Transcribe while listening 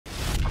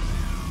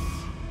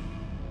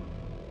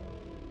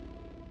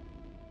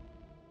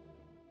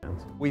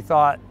We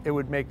thought it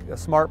would make a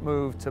smart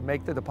move to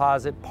make the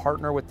deposit,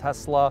 partner with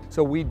Tesla.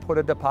 So we'd put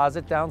a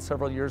deposit down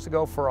several years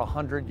ago for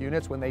 100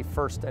 units when they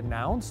first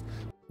announced.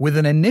 With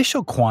an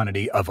initial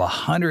quantity of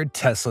 100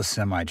 Tesla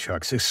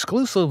semi-trucks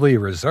exclusively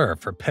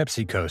reserved for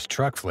PepsiCo's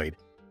truck fleet,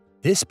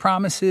 this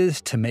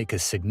promises to make a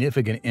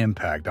significant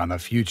impact on the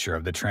future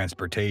of the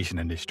transportation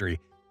industry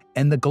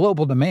and the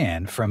global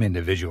demand from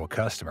individual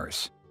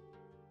customers.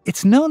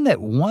 It's known that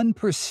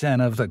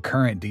 1% of the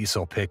current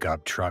diesel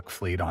pickup truck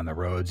fleet on the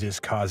roads is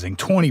causing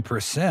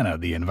 20%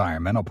 of the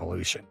environmental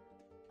pollution.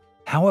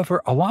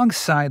 However,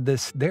 alongside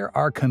this, there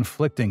are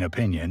conflicting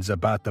opinions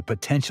about the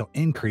potential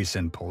increase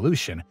in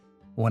pollution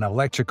when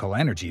electrical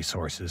energy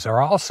sources are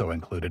also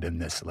included in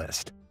this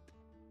list.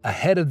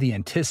 Ahead of the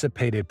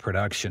anticipated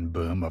production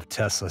boom of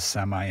Tesla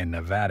Semi in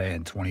Nevada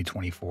in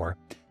 2024,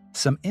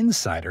 some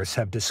insiders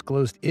have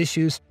disclosed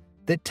issues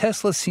that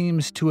Tesla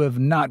seems to have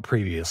not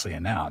previously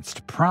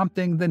announced,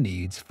 prompting the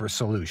needs for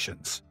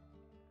solutions.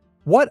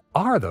 What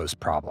are those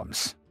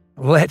problems?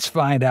 Let's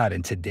find out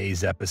in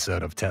today's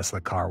episode of Tesla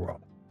Car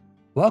World.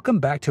 Welcome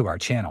back to our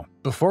channel.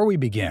 Before we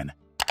begin,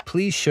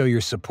 please show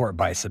your support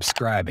by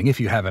subscribing if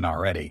you haven't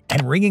already,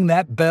 and ringing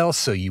that bell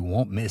so you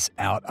won't miss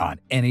out on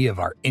any of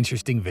our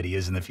interesting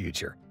videos in the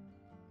future.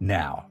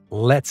 Now,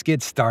 let's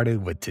get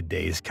started with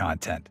today's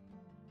content.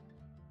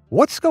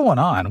 What's going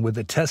on with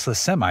the Tesla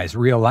Semi's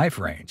real-life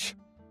range?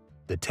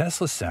 The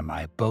Tesla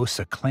Semi boasts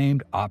a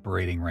claimed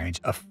operating range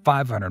of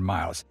 500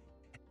 miles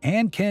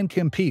and can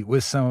compete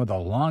with some of the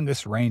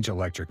longest-range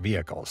electric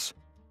vehicles.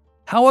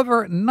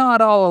 However,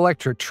 not all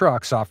electric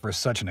trucks offer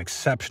such an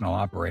exceptional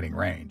operating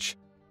range.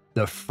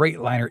 The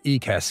Freightliner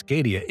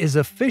e-Cascadia is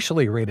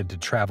officially rated to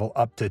travel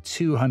up to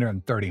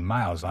 230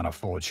 miles on a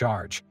full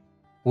charge,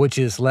 which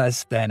is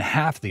less than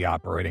half the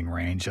operating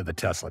range of the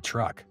Tesla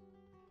truck.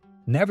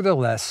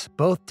 Nevertheless,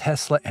 both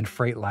Tesla and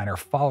Freightliner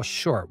fall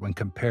short when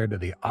compared to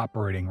the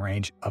operating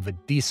range of a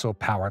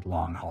diesel-powered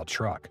long-haul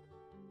truck.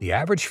 The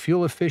average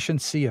fuel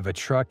efficiency of a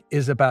truck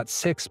is about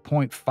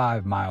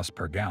 6.5 miles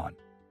per gallon.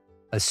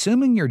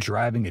 Assuming you're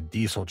driving a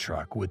diesel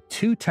truck with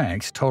two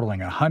tanks totaling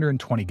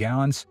 120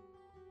 gallons,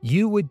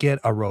 you would get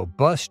a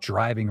robust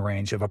driving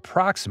range of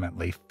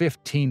approximately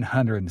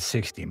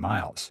 1,560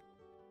 miles,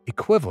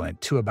 equivalent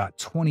to about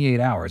 28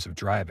 hours of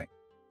driving.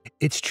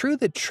 It's true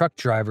that truck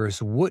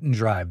drivers wouldn't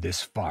drive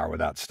this far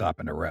without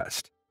stopping to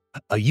rest.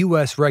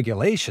 U.S.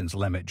 regulations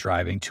limit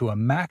driving to a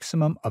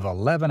maximum of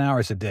 11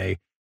 hours a day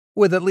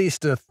with at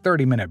least a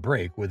 30-minute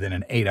break within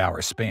an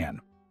 8-hour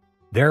span.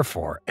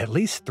 Therefore, at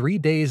least 3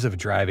 days of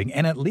driving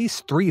and at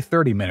least 3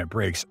 30-minute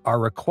breaks are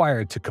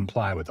required to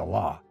comply with the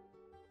law,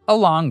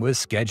 along with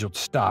scheduled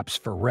stops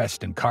for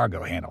rest and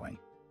cargo handling.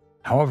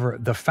 However,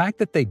 the fact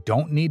that they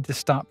don't need to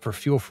stop for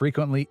fuel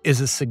frequently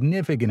is a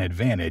significant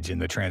advantage in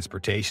the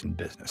transportation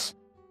business,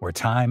 where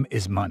time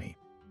is money.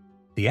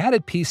 The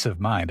added peace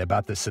of mind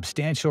about the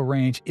substantial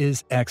range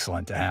is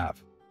excellent to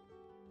have.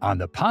 On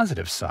the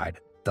positive side,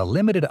 the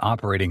limited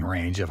operating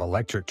range of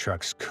electric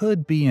trucks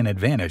could be an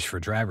advantage for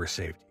driver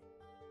safety.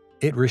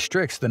 It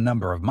restricts the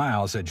number of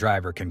miles a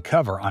driver can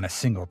cover on a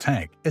single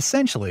tank,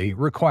 essentially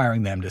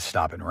requiring them to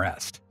stop and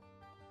rest.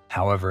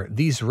 However,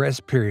 these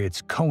rest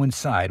periods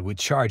coincide with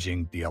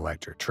charging the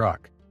electric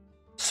truck.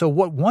 So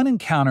what one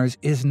encounters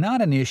is not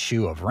an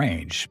issue of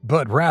range,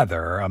 but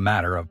rather a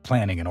matter of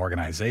planning and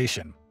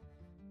organization.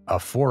 A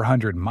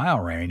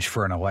 400-mile range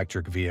for an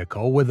electric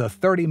vehicle with a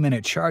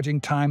 30-minute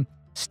charging time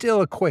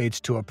still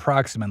equates to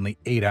approximately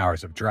 8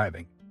 hours of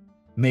driving,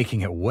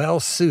 making it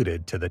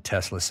well-suited to the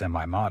Tesla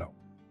Semi model.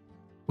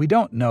 We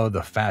don't know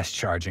the fast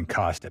charging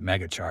cost at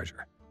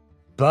Megacharger,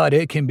 but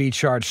it can be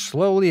charged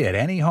slowly at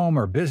any home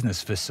or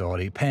business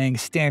facility paying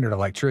standard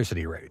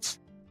electricity rates.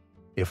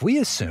 If we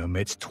assume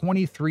it's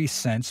 23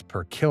 cents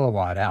per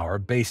kilowatt hour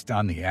based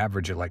on the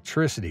average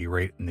electricity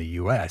rate in the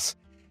US,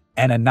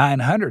 and a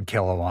 900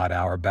 kilowatt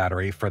hour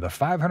battery for the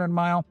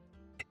 500-mile,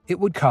 it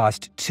would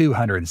cost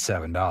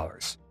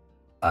 $207.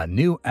 A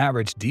new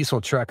average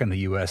diesel truck in the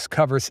US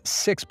covers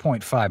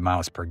 6.5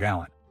 miles per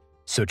gallon,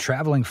 so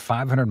traveling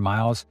 500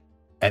 miles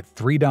at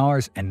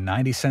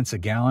 $3.90 a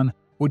gallon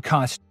would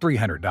cost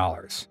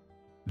 $300.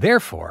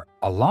 Therefore,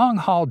 a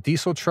long-haul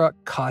diesel truck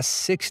costs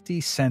 60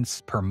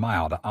 cents per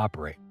mile to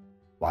operate,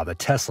 while the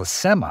Tesla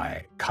Semi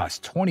costs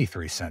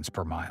 23 cents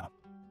per mile.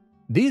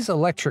 These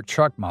electric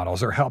truck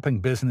models are helping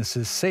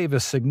businesses save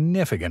a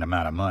significant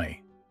amount of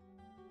money.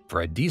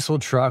 For a diesel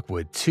truck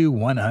with two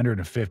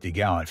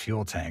 150-gallon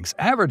fuel tanks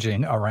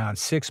averaging around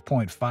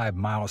 6.5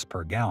 miles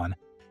per gallon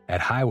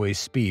at highway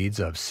speeds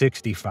of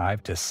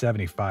 65 to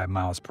 75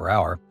 miles per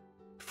hour,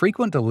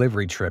 frequent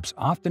delivery trips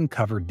often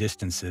cover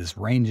distances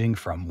ranging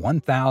from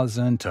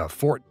 1,000 to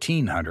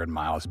 1,400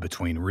 miles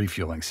between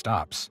refueling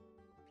stops.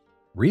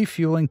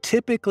 Refueling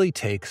typically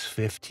takes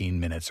 15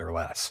 minutes or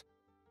less.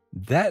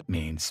 That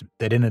means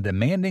that in a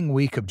demanding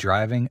week of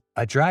driving,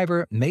 a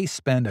driver may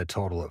spend a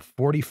total of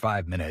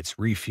 45 minutes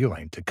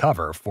refueling to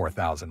cover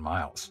 4,000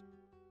 miles.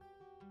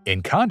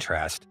 In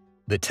contrast,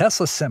 the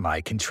Tesla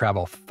Semi can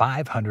travel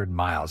 500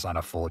 miles on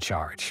a full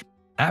charge.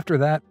 After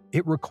that,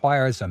 it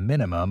requires a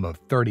minimum of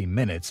 30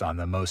 minutes on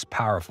the most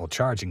powerful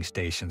charging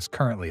stations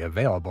currently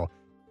available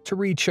to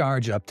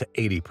recharge up to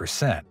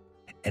 80%,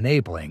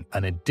 enabling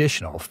an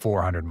additional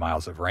 400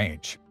 miles of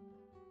range.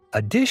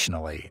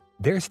 Additionally,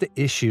 there's the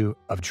issue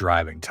of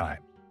driving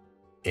time.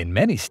 In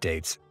many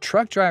states,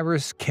 truck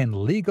drivers can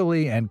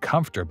legally and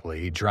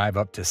comfortably drive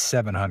up to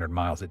 700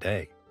 miles a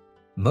day.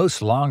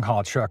 Most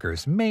long-haul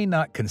truckers may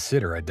not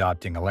consider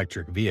adopting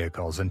electric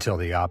vehicles until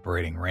the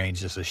operating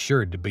range is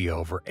assured to be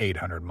over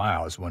 800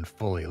 miles when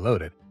fully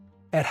loaded,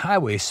 at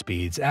highway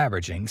speeds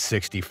averaging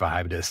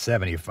 65 to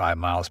 75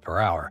 miles per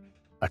hour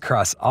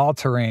across all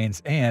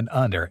terrains and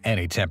under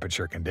any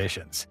temperature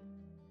conditions.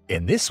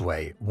 In this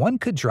way, one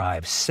could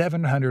drive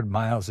 700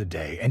 miles a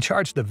day and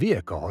charge the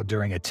vehicle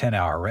during a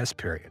 10-hour rest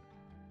period.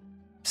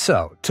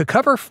 So, to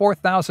cover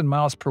 4,000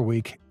 miles per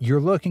week,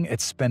 you're looking at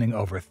spending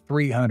over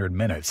 300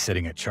 minutes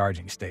sitting at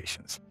charging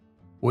stations,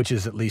 which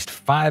is at least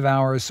 5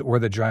 hours where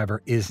the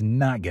driver is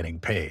not getting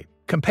paid,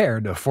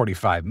 compared to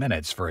 45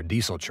 minutes for a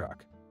diesel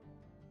truck.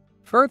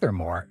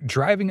 Furthermore,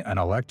 driving an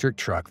electric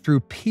truck through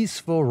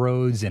peaceful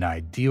roads in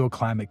ideal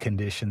climate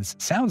conditions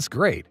sounds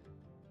great.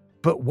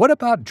 But what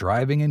about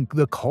driving in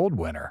the cold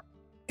winter?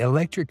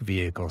 Electric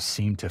vehicles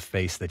seem to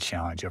face the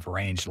challenge of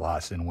range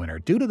loss in winter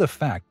due to the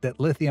fact that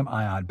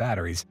lithium-ion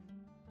batteries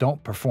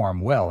don't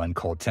perform well in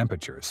cold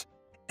temperatures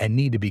and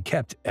need to be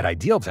kept at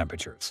ideal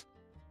temperatures.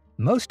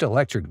 Most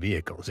electric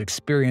vehicles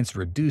experience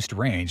reduced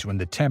range when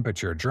the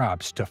temperature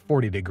drops to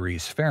 40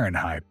 degrees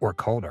Fahrenheit or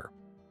colder.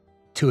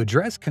 To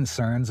address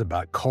concerns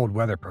about cold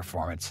weather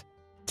performance,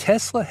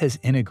 Tesla has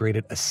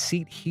integrated a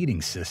seat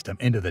heating system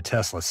into the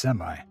Tesla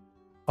Semi,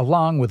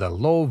 along with a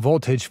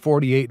low-voltage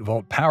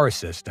 48-volt power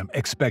system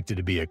expected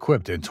to be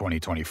equipped in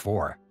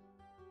 2024.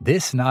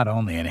 This not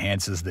only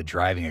enhances the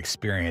driving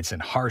experience in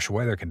harsh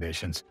weather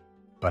conditions,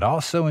 but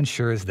also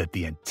ensures that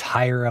the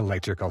entire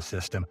electrical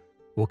system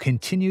will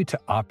continue to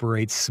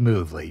operate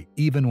smoothly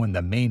even when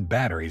the main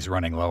battery is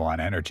running low on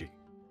energy.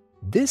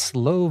 This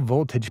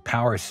low-voltage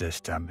power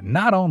system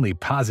not only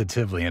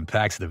positively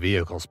impacts the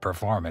vehicle's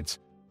performance,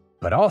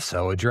 but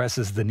also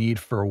addresses the need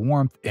for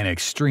warmth in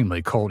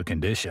extremely cold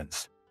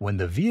conditions. When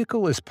the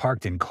vehicle is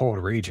parked in cold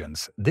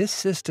regions, this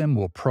system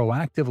will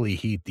proactively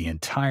heat the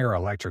entire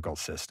electrical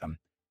system,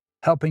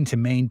 helping to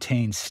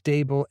maintain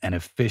stable and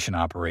efficient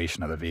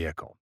operation of the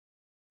vehicle.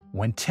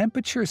 When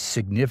temperatures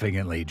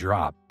significantly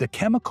drop, the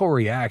chemical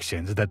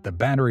reactions that the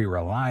battery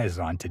relies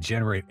on to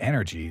generate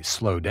energy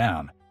slow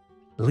down,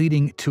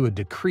 leading to a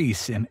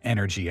decrease in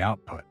energy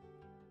output.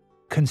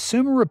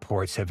 Consumer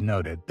reports have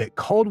noted that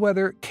cold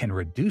weather can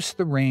reduce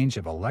the range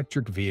of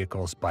electric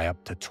vehicles by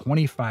up to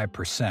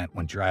 25%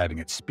 when driving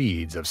at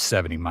speeds of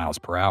 70 miles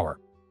per hour.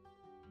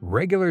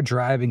 Regular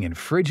driving in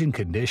frigid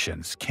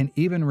conditions can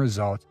even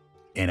result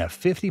in a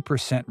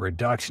 50%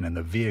 reduction in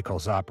the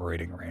vehicle's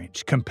operating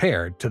range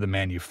compared to the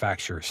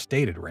manufacturer's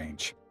stated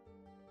range.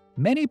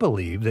 Many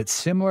believe that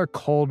similar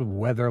cold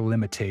weather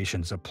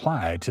limitations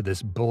apply to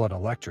this bullet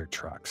electric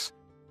trucks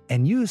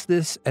and use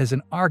this as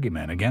an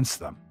argument against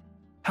them.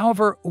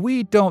 However,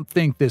 we don't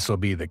think this will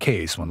be the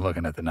case when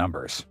looking at the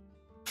numbers.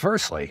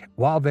 Firstly,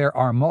 while there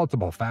are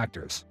multiple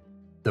factors,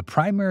 the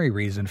primary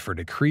reason for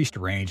decreased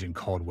range in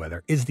cold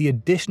weather is the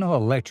additional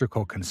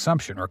electrical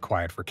consumption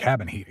required for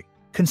cabin heating.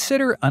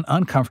 Consider an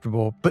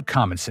uncomfortable but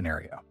common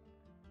scenario.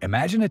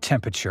 Imagine a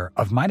temperature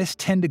of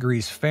 -10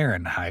 degrees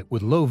Fahrenheit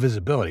with low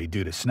visibility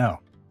due to snow.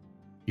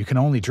 You can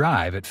only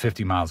drive at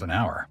 50 miles an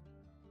hour.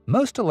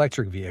 Most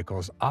electric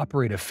vehicles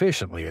operate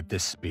efficiently at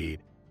this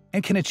speed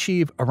and can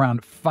achieve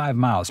around 5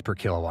 miles per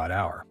kilowatt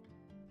hour.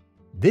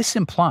 This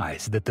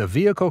implies that the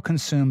vehicle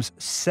consumes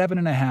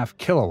 7.5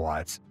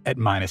 kilowatts at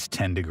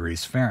 -10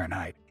 degrees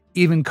Fahrenheit.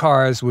 Even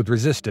cars with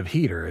resistive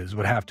heaters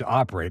would have to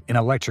operate in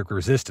electric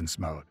resistance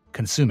mode,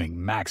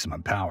 consuming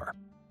maximum power.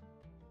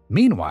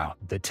 Meanwhile,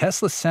 the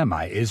Tesla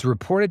Semi is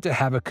reported to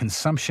have a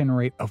consumption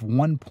rate of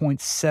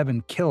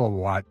 1.7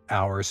 kilowatt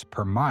hours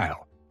per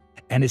mile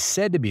and is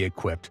said to be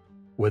equipped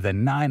with a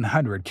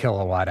 900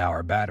 kilowatt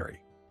hour battery.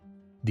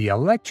 The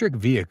electric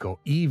vehicle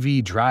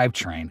EV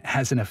drivetrain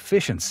has an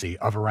efficiency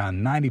of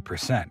around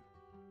 90%.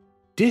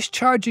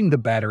 Discharging the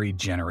battery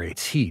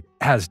generates heat,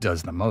 as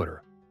does the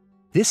motor.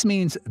 This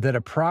means that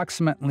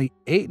approximately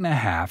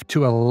 8.5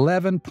 to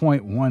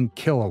 11.1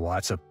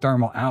 kilowatts of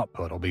thermal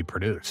output will be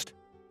produced.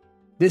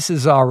 This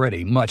is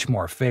already much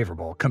more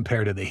favorable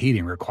compared to the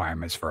heating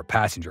requirements for a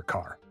passenger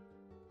car.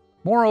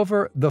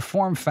 Moreover, the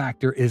form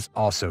factor is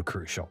also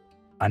crucial.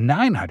 A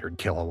 900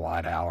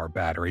 kilowatt hour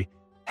battery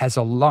has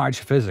a large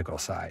physical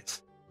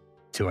size.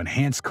 To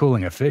enhance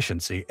cooling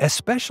efficiency,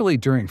 especially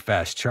during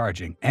fast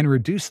charging, and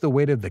reduce the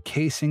weight of the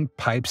casing,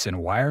 pipes,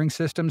 and wiring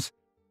systems,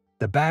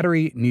 the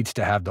battery needs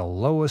to have the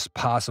lowest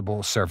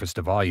possible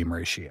surface-to-volume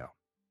ratio.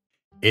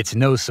 It's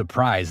no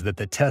surprise that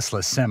the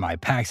Tesla Semi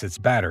packs its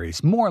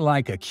batteries more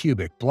like a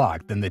cubic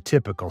block than the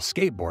typical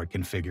skateboard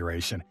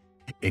configuration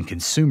in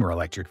consumer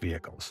electric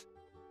vehicles.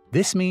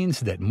 This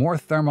means that more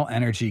thermal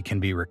energy can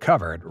be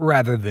recovered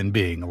rather than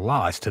being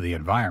lost to the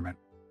environment.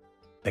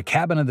 The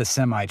cabin of the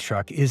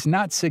semi-truck is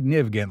not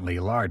significantly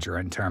larger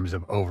in terms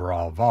of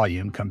overall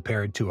volume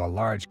compared to a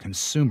large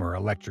consumer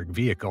electric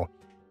vehicle,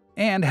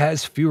 and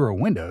has fewer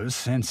windows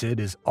since it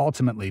is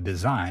ultimately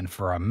designed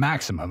for a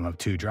maximum of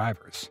 2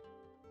 drivers.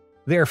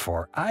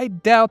 Therefore, I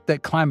doubt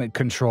that climate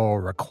control will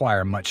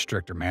require much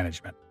stricter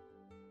management.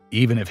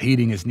 Even if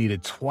heating is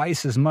needed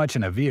twice as much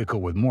in a vehicle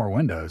with more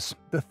windows,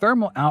 the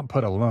thermal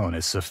output alone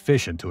is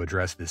sufficient to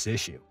address this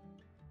issue.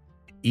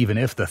 Even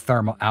if the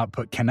thermal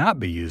output cannot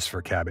be used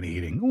for cabin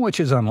heating, which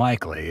is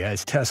unlikely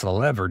as Tesla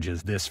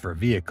leverages this for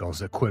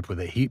vehicles equipped with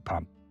a heat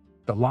pump,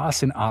 the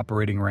loss in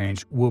operating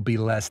range will be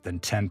less than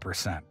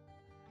 10%.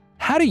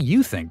 How do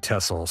you think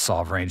Tesla will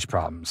solve range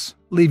problems?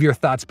 Leave your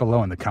thoughts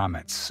below in the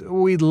comments.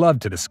 We'd love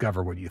to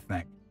discover what you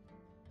think.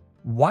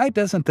 Why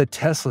doesn't the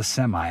Tesla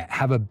Semi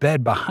have a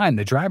bed behind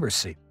the driver's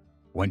seat?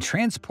 When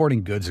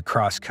transporting goods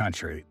across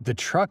country, the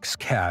truck's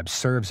cab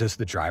serves as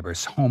the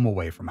driver's home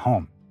away from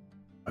home.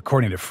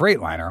 According to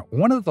Freightliner,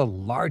 one of the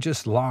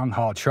largest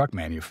long-haul truck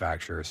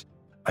manufacturers,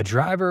 a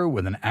driver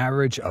with an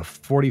average of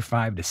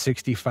 45 to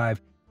 65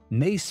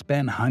 may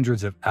spend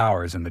hundreds of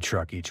hours in the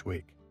truck each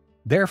week.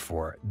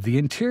 Therefore, the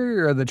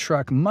interior of the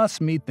truck must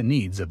meet the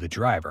needs of the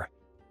driver,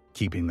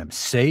 keeping them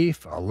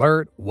safe,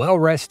 alert,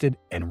 well-rested,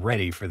 and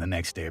ready for the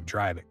next day of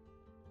driving.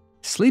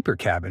 Sleeper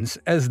cabins,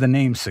 as the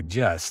name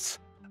suggests,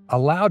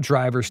 allow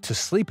drivers to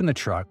sleep in the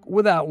truck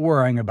without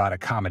worrying about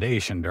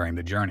accommodation during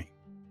the journey.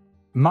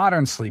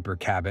 Modern sleeper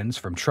cabins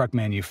from truck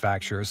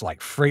manufacturers like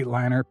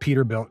Freightliner,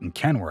 Peterbilt, and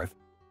Kenworth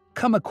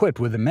come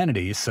equipped with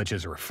amenities such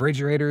as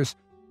refrigerators,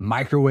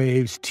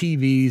 microwaves,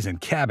 TVs,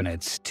 and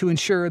cabinets to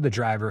ensure the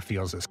driver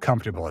feels as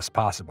comfortable as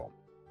possible.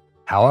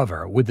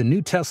 However, with the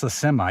new Tesla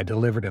Semi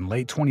delivered in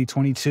late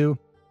 2022,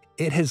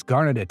 it has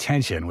garnered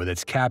attention with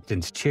its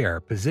captain's chair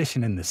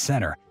positioned in the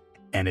center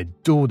and a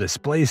dual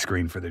display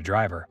screen for the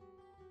driver.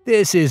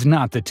 This is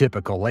not the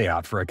typical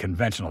layout for a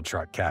conventional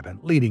truck cabin,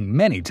 leading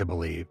many to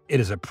believe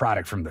it is a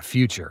product from the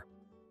future.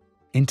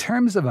 In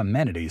terms of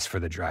amenities for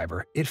the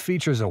driver, it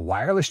features a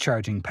wireless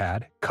charging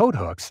pad, coat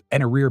hooks,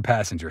 and a rear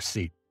passenger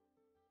seat.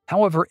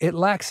 However, it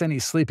lacks any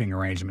sleeping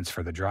arrangements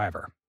for the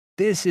driver.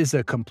 This is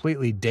a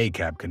completely day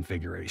cab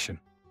configuration,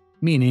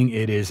 meaning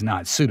it is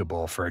not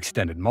suitable for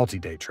extended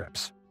multi-day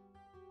trips.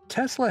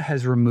 Tesla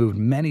has removed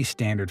many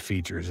standard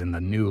features in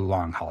the new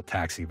long-haul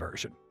taxi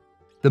version.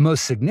 The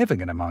most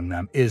significant among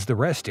them is the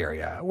rest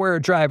area, where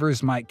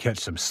drivers might catch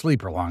some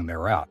sleep along their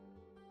route.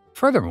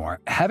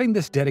 Furthermore, having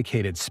this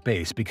dedicated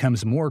space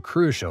becomes more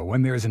crucial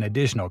when there is an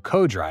additional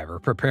co-driver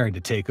preparing to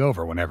take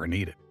over whenever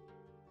needed.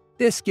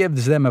 This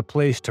gives them a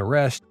place to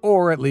rest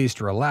or at least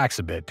relax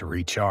a bit to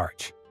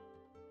recharge.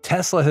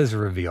 Tesla has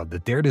revealed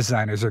that their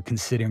designers are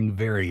considering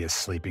various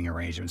sleeping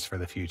arrangements for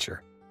the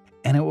future,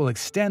 and it will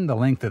extend the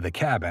length of the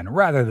cabin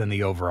rather than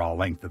the overall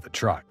length of the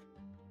truck.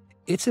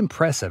 It's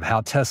impressive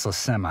how Tesla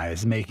Semi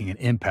is making an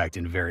impact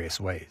in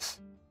various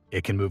ways.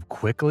 It can move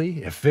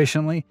quickly,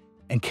 efficiently,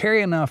 and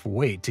carry enough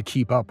weight to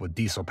keep up with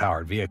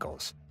diesel-powered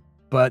vehicles.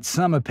 But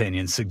some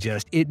opinions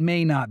suggest it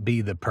may not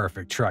be the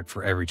perfect truck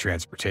for every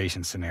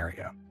transportation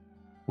scenario.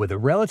 With a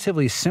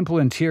relatively simple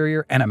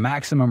interior and a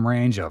maximum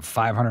range of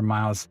 500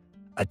 miles,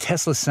 a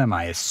Tesla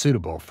Semi is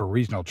suitable for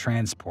regional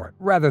transport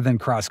rather than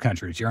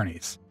cross-country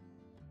journeys.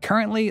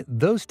 Currently,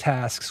 those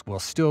tasks will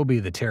still be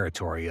the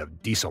territory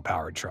of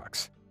diesel-powered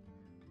trucks.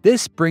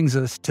 This brings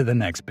us to the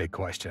next big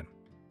question.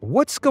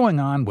 What's going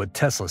on with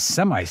Tesla's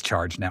Semi's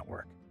charge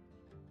network?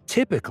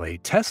 Typically,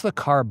 Tesla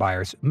car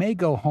buyers may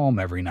go home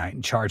every night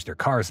and charge their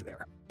cars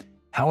there.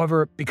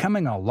 However,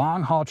 becoming a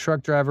long-haul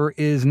truck driver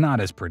is not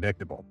as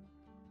predictable.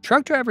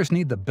 Truck drivers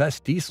need the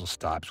best diesel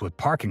stops with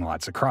parking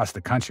lots across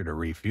the country to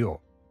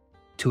refuel.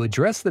 To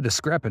address the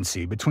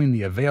discrepancy between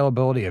the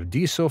availability of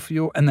diesel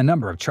fuel and the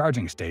number of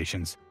charging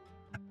stations,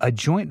 a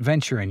joint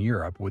venture in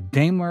Europe with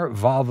Daimler,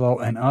 Volvo,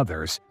 and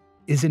others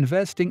is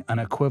investing an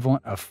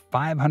equivalent of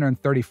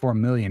 $534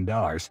 million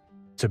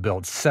to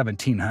build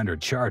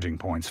 1,700 charging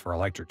points for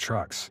electric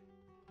trucks.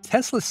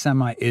 Tesla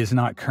Semi is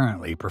not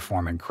currently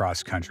performing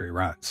cross-country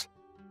runs.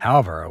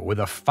 However, with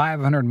a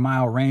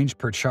 500-mile range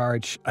per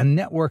charge, a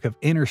network of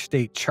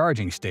interstate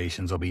charging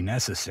stations will be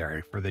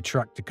necessary for the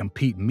truck to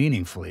compete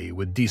meaningfully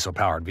with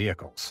diesel-powered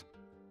vehicles.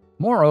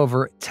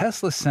 Moreover,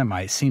 Tesla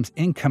Semi seems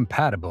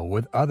incompatible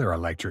with other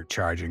electric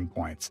charging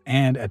points,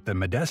 and at the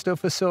Modesto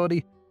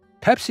facility,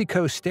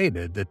 PepsiCo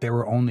stated that there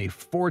were only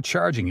 4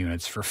 charging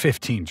units for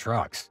 15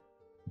 trucks.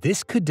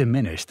 This could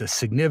diminish the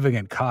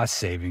significant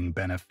cost-saving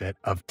benefit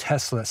of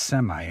Tesla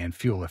Semi in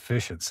fuel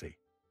efficiency.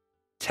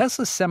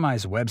 Tesla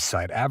Semi's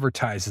website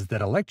advertises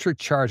that electric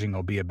charging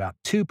will be about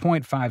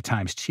 2.5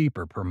 times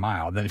cheaper per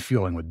mile than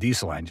fueling with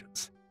diesel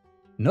engines.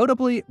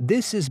 Notably,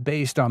 this is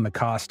based on the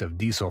cost of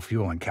diesel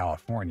fuel in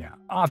California,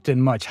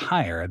 often much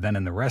higher than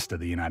in the rest of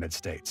the United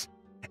States,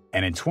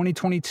 and in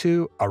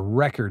 2022, a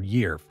record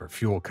year for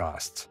fuel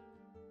costs.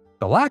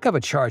 The lack of a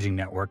charging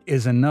network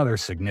is another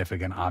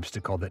significant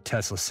obstacle that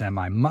Tesla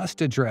Semi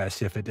must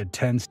address if it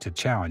intends to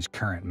challenge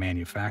current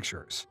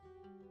manufacturers.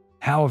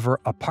 However,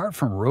 apart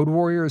from road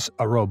warriors,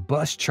 a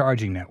robust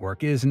charging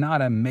network is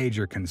not a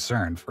major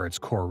concern for its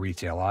core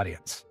retail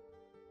audience.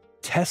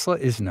 Tesla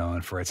is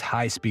known for its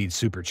high-speed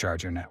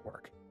supercharger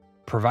network,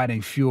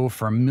 providing fuel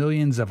for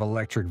millions of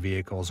electric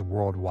vehicles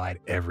worldwide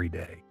every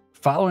day.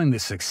 Following the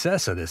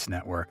success of this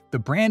network, the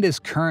brand is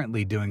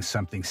currently doing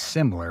something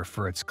similar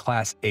for its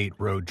Class 8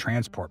 road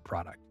transport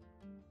product,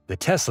 the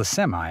Tesla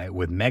Semi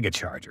with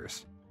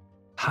megachargers.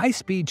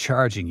 High-speed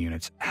charging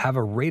units have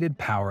a rated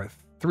power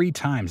 3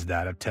 times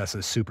that of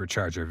Tesla's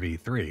Supercharger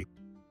V3,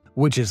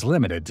 which is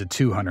limited to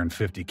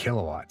 250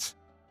 kilowatts.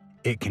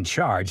 It can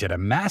charge at a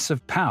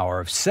massive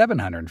power of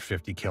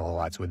 750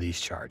 kilowatts with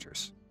these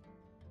chargers.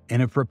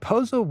 In a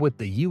proposal with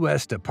the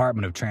U.S.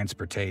 Department of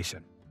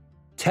Transportation,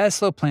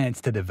 Tesla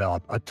plans to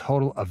develop a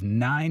total of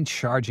 9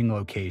 charging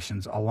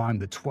locations along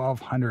the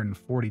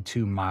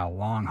 1,242-mile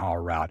long-haul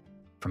route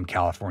from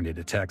California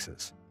to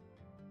Texas.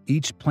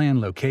 Each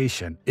planned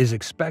location is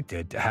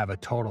expected to have a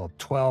total of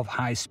 12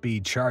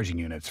 high-speed charging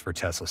units for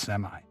Tesla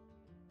Semi.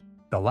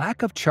 The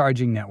lack of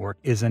charging network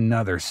is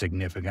another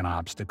significant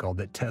obstacle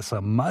that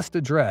Tesla must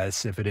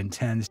address if it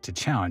intends to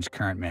challenge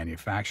current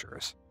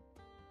manufacturers.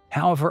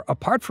 However,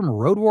 apart from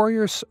road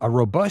warriors, a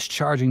robust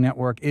charging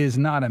network is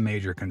not a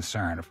major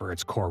concern for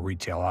its core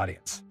retail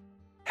audience.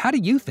 How do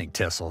you think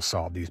Tesla will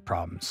solve these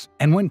problems?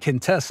 And when can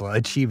Tesla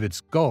achieve its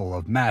goal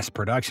of mass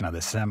production of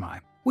the Semi?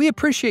 We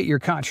appreciate your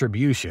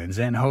contributions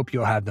and hope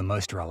you'll have the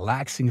most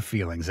relaxing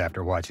feelings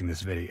after watching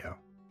this video.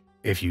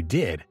 If you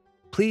did,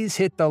 please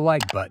hit the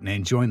like button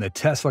and join the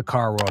Tesla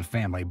Car World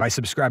family by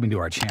subscribing to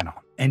our channel.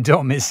 And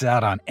don't miss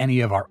out on any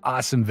of our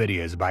awesome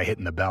videos by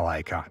hitting the bell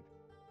icon.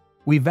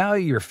 We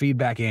value your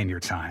feedback and your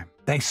time.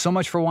 Thanks so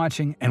much for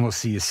watching, and we'll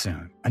see you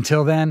soon.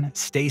 Until then,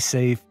 stay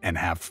safe and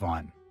have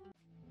fun.